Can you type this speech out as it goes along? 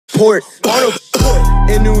report. On a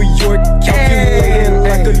court in New York, calculating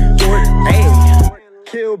like a dork.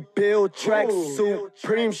 Kill Bill, track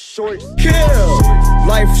supreme shorts. Kill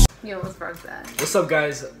life. Yo, what's wrong with that? What's up,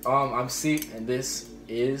 guys? I'm C, and this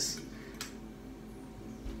is.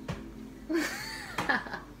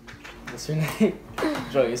 What's her name?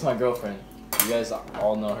 Joey. It's my girlfriend. You guys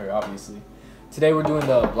all know her, obviously. Today we're doing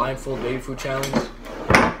the Blindfold baby food challenge.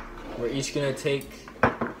 We're each gonna take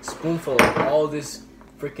a spoonful of all this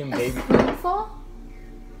freaking baby food. Spoonful?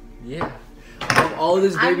 Yeah. Of all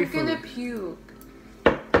this baby food. I'm gonna puke.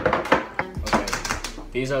 Okay.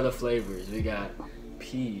 These are the flavors. We got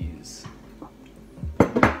peas,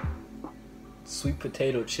 sweet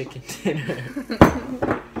potato chicken dinner,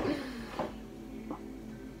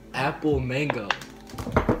 apple mango,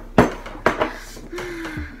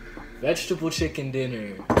 vegetable chicken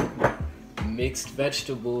dinner, mixed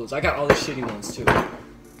vegetables. I got all the shitty ones too.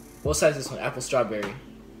 What size is this one? Apple strawberry,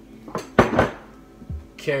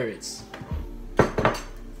 carrots,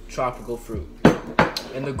 tropical fruit.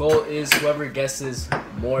 And the goal is whoever guesses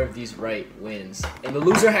more of these right wins. And the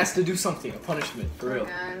loser has to do something, a punishment, for real.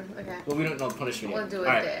 Okay. But we don't know the punishment We'll yet. do it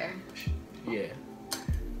right. there. Yeah.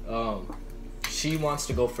 She wants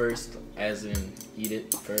to go first, as in eat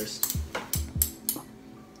it first.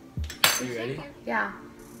 Are you ready? Yeah.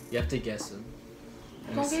 You have to guess them.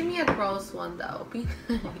 Don't give me a gross one though. Be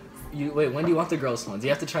nice. Wait, when do you want the gross ones? You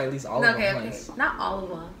have to try at least all of them once. Okay. Not all of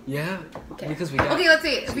them. Yeah. Okay. Because we got. Okay, let's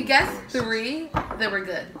see. If we guess 3, then we're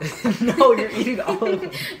good. No, you're eating all of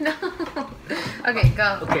them. No. Okay,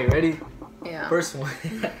 go. Okay, ready? Yeah. First one.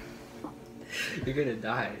 You're gonna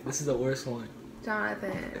die. This is the worst one.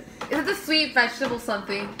 Jonathan. Is it the sweet vegetable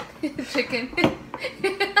something? Chicken.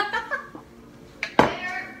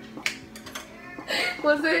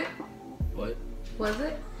 Was it? What? Was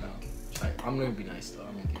it? No. Try it. I'm gonna be nice though.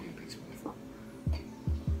 I'm gonna give you a big spoonful.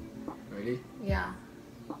 Ready? Yeah.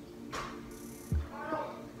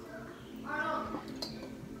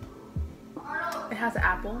 It has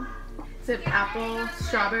apple. Is it apple,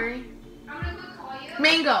 strawberry?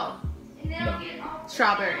 Mango. No.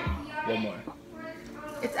 Strawberry. One more.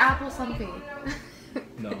 It's apple something.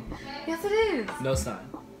 No. Yes, it is. No, it's not.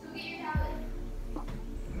 It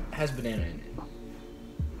has banana in it.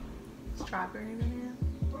 Strawberry banana.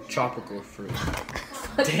 Tropical fruit.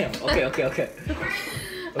 Damn. Okay. Okay.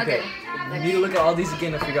 Okay. You need to look at all these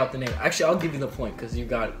again to figure out the name. Actually, I'll give you the point because you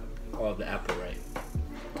got all of the apple right.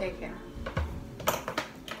 Okay.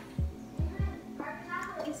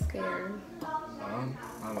 I'm scared.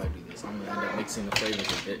 How do I do this? I'm gonna end up mixing the flavors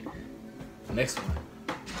a bit. Next one.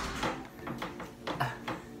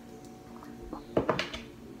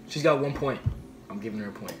 She's got 1 point. I'm giving her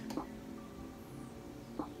a point.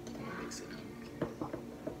 Mix it.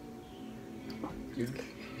 You're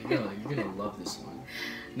gonna love this one.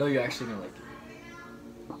 No, you're actually gonna like it.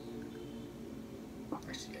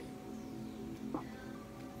 Actually,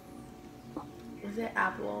 yeah. Is it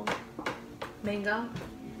apple? Mango?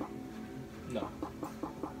 No.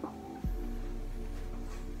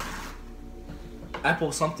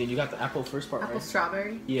 Apple something. You got the apple first part, Apple right?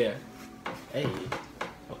 strawberry? Yeah. Hey.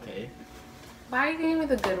 Okay. Why are you giving me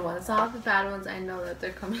the good ones? All the bad ones, I know that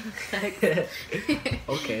they're coming next.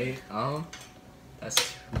 Okay.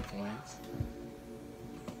 That's 2 points.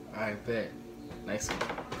 Alright, bet. Next one.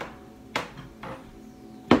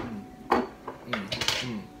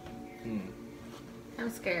 I'm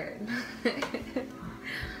scared.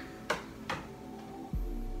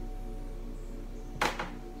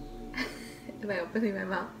 Am I opening my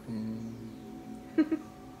mouth?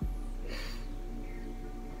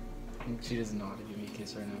 She doesn't know how to give me a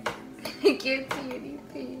kiss right now. I can't see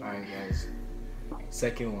anything. Alright, guys.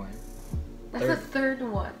 Second one. That's the third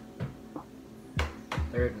one.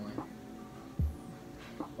 Third one.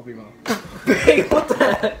 Open your mouth. Hey, what the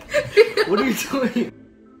heck? What are you doing?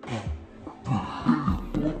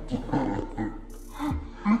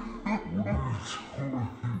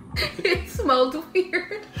 It smelled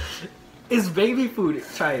weird. It's baby food.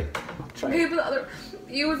 Try it. Okay, but the other.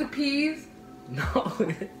 You was it peas? No.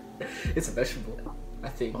 It's a vegetable. I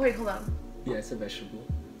think. Oh, wait, hold on. Yeah, it's a vegetable.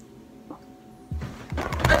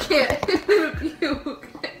 I can't. I'm gonna puke.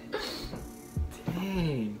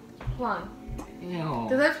 Dang. Hold on. Damn.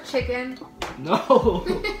 Does it have chicken? No. I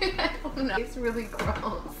don't know. It's really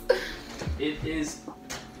gross. It is.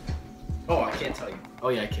 Oh, I can't tell you. Oh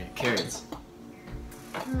yeah, I can. Carrots.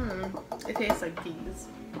 It tastes like peas.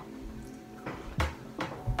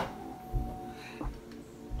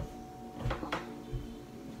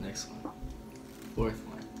 Next one. Fourth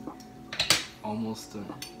one. Almost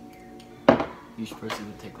done. Each person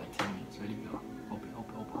would take like 10 minutes. Ready? Go. Open.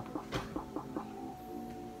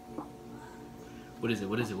 What is it?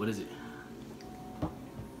 What is it? What is it?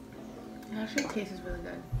 It actually tastes really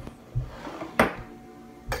good.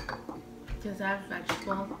 Does it have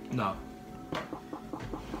vegetable? No.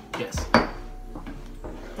 Yes.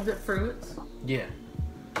 Is it fruits? Yeah.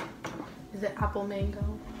 Is it apple mango?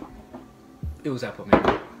 It was apple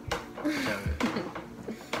mango.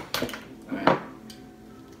 Alright.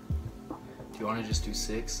 Do you want to just do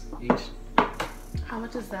 6 each? How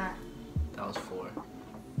much is that? That was 4.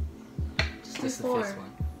 Just do This is the 4. 5th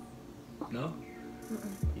one. No?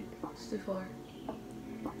 Just do 4.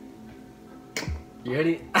 You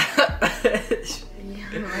ready? Yeah,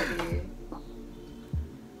 I'm ready.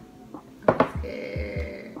 I'm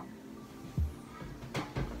scared.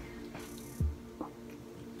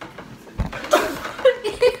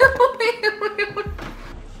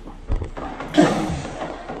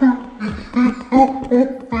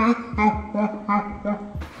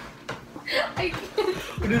 I can't.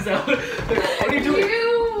 What is that? What are you doing?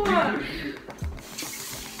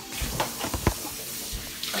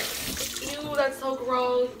 Ew, that's so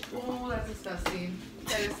gross. Oh, that's disgusting.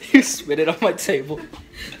 That is, You spit it on my table.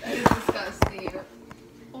 that is disgusting.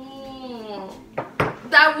 Oh,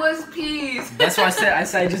 that was peas. That's why I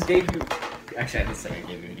said I just gave you. Actually, I didn't say I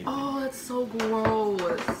gave you anything. Oh, that's so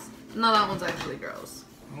gross. No, that one's actually gross.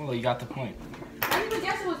 Oh, you got the point. I didn't even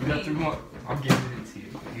guess it was You got peas. 3 more. I'm giving it to you.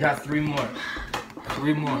 You got 3 more.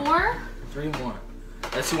 3 more. More? 3 more.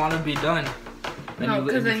 Unless you want to be done. Then No, you,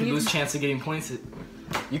 'cause and you then can you- lose chance of getting points.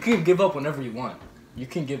 You can give up whenever you want. You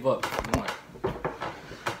can give up if you want.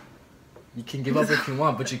 You can give up if you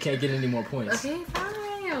want, but you can't get any more points. Okay, fine.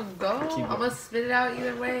 Go. Keep I'm going. gonna spit it out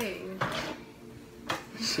either way.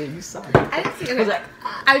 Shit, you suck. I didn't see. Okay.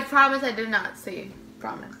 I promise I did not see.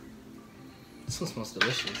 Promise. This one smells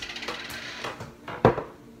delicious.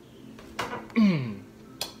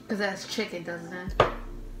 Because that's chicken, doesn't it?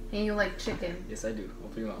 And you like chicken. Yes, I do.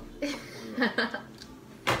 Open your mouth.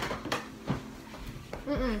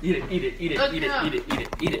 Mm-mm. Eat it, eat it, eat it, Okay. eat it, eat it, eat it,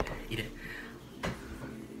 eat it, eat it.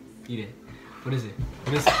 Eat it. What is it?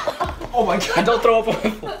 What is it? Oh my god, don't throw up on my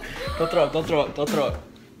phone. Don't throw up, don't throw up, don't throw up.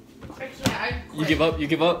 I can't. I You give up? You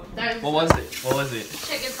give up? That is What was it? What was it?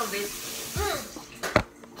 chicken something.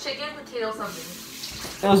 Chicken potato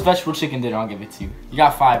something. It was vegetable chicken dinner, I'll give it to you. You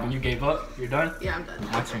got 5 and you gave up? You're done? Yeah, I'm done.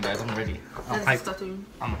 My turn, guys, I'm ready. I'm That's hyped. disgusting.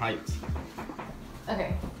 I'm hyped.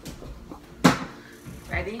 Okay.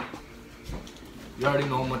 Ready? You already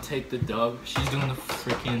know I'm gonna take the dub. She's doing the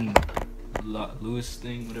freaking Lewis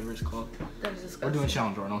thing, whatever it's called. That is disgusting. We're doing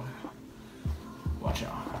challenge, Arnold. Watch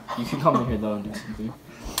out. You can come in here though and do something.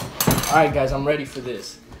 Alright guys, I'm ready for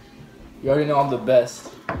this. You already know I'm the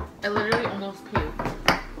best. I literally almost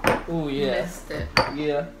puked. Oh yeah. Missed it.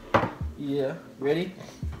 Yeah. Yeah. Ready?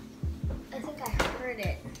 I think I heard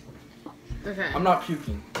it. Okay. I'm not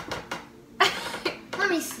puking. Let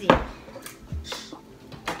me see.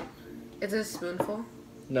 Is it a spoonful?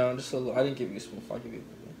 No, just a little. I didn't give you a spoonful. I'll give you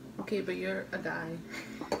a Okay, but you're a guy.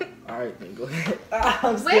 Alright, then go ahead.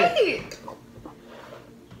 I'm scared. Wait!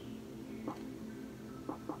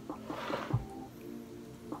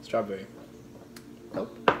 Strawberry.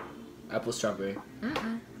 Nope. Apple strawberry.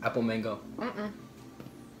 Mm-mm. Apple mango. Mm-mm.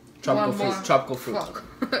 Tropical One fruit. more. Tropical fruit. Fuck.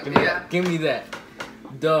 Give me Yeah. that. Give me that.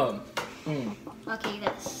 Dumb. Okay, you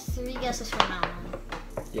got 3 guesses from now on.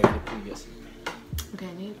 Yeah, good guess. Okay,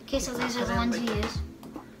 I need... Okay, so these are the ones you use.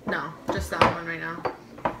 No, just that one right now.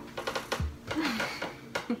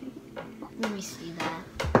 Let me see that.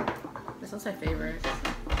 This one's my favorite.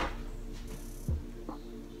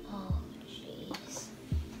 Oh, jeez.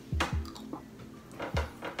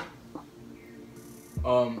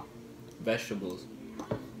 Vegetables.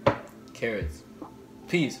 Carrots.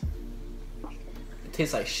 Peas. It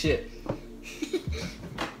tastes like shit.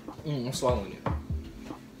 I'm swallowing it.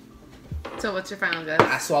 So what's your final guess?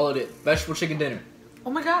 I swallowed it. Vegetable chicken dinner.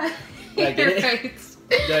 Oh my god. Did I get You're it? right.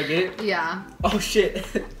 Did I get it? Yeah. Oh shit.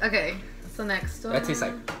 Okay, so next one. That tastes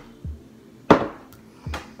like.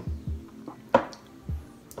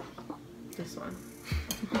 This one.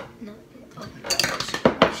 No.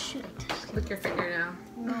 Oh, shoot. Lick your finger now.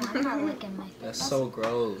 No, I'm not licking my That's so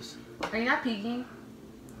gross. Are you not peeking?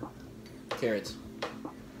 Carrots.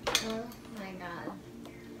 Oh my god.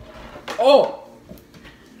 Oh!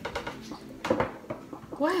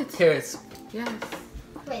 What? Carrots. Yes.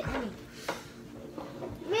 Wait, let me.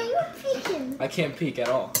 Man, you're peeking. I can't peek at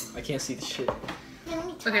all. I can't see the shit. Man, let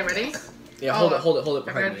me try Okay, ready? this. Yeah, Oh, hold it I behind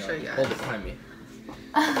forgot me. to show you guys. Hold it behind me.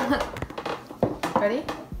 Ready?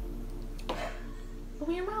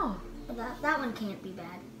 Open your mouth. Well, that one can't be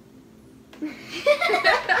bad.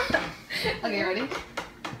 Okay, ready?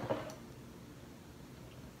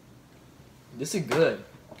 This is good.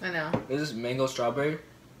 I know. Is this mango strawberry?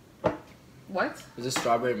 What? Is this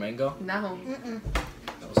strawberry mango? No.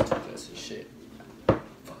 That was too fast as shit.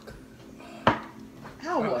 Fuck.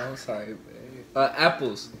 Ow. Oh, I'm sorry, babe.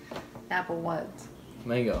 Apples. Apple what?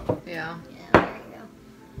 Mango. Yeah. Yeah, there you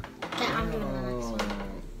go. Okay, I'm doing the next one.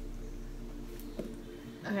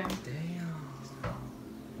 Okay.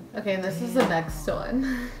 Damn. Okay, and this is the next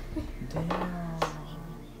one. Damn.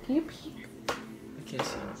 Can you peek? I can't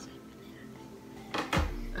see.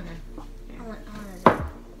 Okay. I want to do it.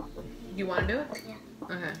 You want to do it?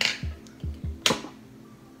 Yeah. Okay.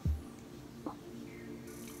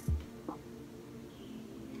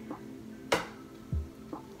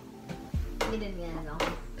 We didn't get it all.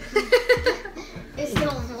 There's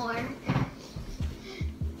still more.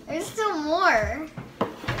 There's still more.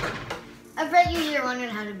 I bet you're wondering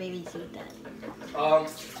how to babysit that.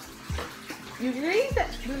 You read the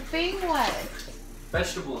thing what?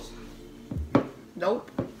 Vegetables.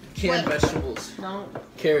 Nope. Canned Wait. vegetables. No.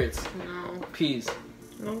 Carrots. No. Peas.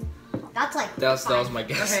 No. That's like That was fine. my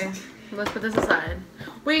guess. Okay. Let's put this aside.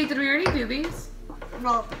 Wait, did we already do these?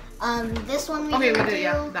 Well, this one we Okay, we didn't did, do.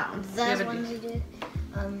 yeah, that one. We Those haven't ones we did.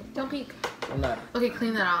 Don't peek. I'm not. Okay,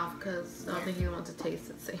 clean that off because I don't think you want to taste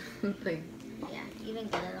the same thing. Yeah, you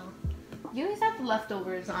didn't get it all. You always have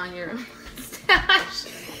leftovers on your stash.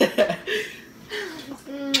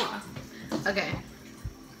 Mwah. Okay.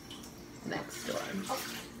 Next one. Oh,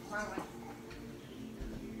 wrong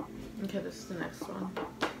way. Okay, this is the next one.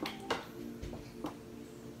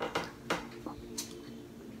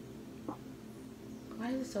 Why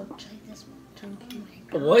is it so Try this one. chunky?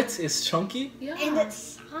 What? It's chunky? Yeah. And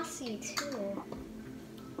it's saucy too.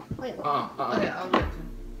 Wait, what? Okay, I'll look.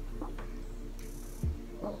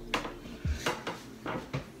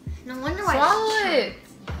 No wonder why. Swallow it.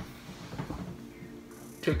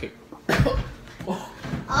 Chicken.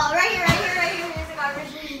 Oh, right here. Here's the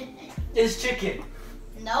garbage. It's chicken.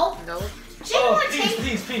 Nope. Nope. Chicken would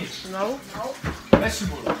taste. peas. Nope. Nope.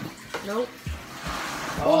 Vegetables. Nope.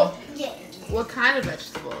 Oh. Yeah. What kind of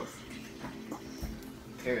vegetables?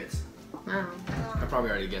 Carrots. No. I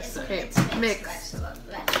probably already guessed that. Okay, It's mix. vegetable.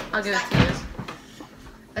 I'll give it to you.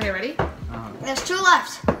 Okay, ready? There's 2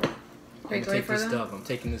 left. I'm Wait, gonna go take for this them. dub. I'm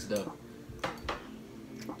taking this dub.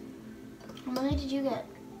 How many did you get?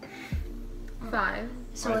 5.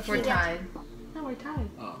 So if We're you get tied. No, we're tied.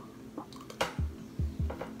 Oh.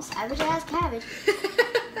 savage ass cabbage.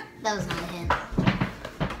 That was not a hint.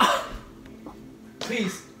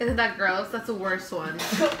 Peas. Isn't that gross? That's the worst one.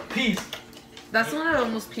 Peas. That's the one I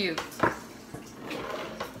almost puked.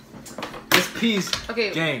 It's peas.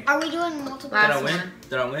 Okay. Gang. Are we doing multiple? Last Did I win? one.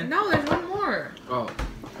 Did I win? No, there's one more. Oh.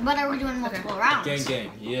 But are we doing multiple rounds?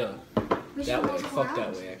 Gang. Yeah. We should That do way. multiple Fuck that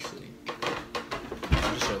rounds. way, actually.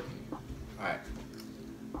 I'm just joking. Alright.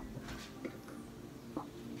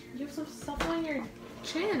 You have some stuff on your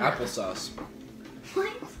chin. Applesauce. What?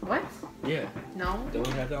 What? Yeah. No. Don't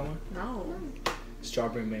we have that one? No.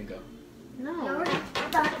 Strawberry mango. No, No.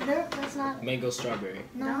 that's not. Mango strawberry.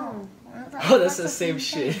 No. Oh, that's the same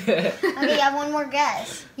shit. Okay, you have one more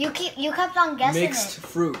guess. You kept on guessing Mixed it.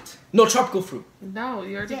 fruit. No, tropical fruit. No,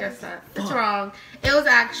 you already Yeah. guessed that. It's Fuck. wrong. It was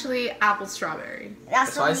actually apple strawberry.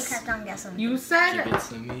 That's the So I one you s- kept on guessing. You Give said it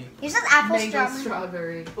to me. You said apple mango strawberry.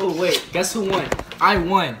 strawberry. Oh, wait. Guess who won? I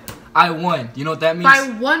won. You know what that means? By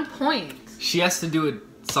 1 point. She has to do it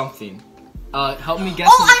something. Help me guess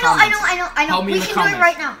Oh, in the I know. comments. Help me We in the can do comments. it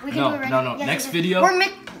right now. We can No, do it right no, now. no. Yes, Next yes. video. We're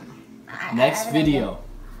Next video.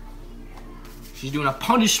 She's doing a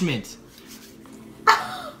punishment.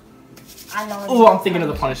 I know. Oh, I'm thinking of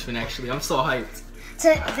the punishment actually. I'm so hyped.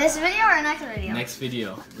 To this video or next video? Next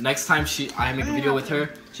video. Next time I make a video with her,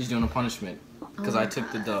 she's doing a punishment. Because I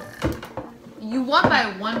took the dub. You won by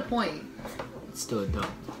 1 point. It's still a dub.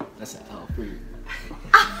 That's an L for you.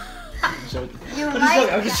 I'm joking. You I'm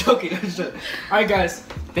might. just joking. Alright guys,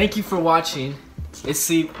 thank you for watching. It's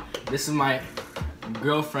Sleep. This is my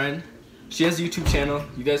girlfriend. She has a YouTube channel.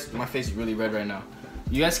 You guys, my face is really red right now.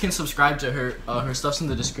 You guys can subscribe to her. Her stuff's in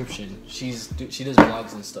the description. She does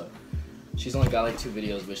vlogs and stuff. She's only got like 2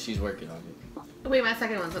 videos, but she's working on it. Wait, my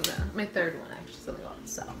second one's my third one actually. Something on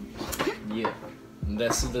so. Yeah. And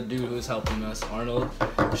this is the dude who's helping us, Arnold.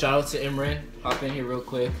 Shout out to Imran. Hop in here real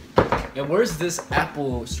quick. And where's this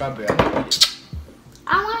apple strawberry? I want to eat it.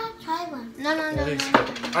 I want to try one. No.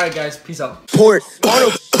 Alright guys, peace out. Port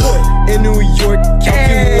on a port in New York,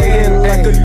 calculating like a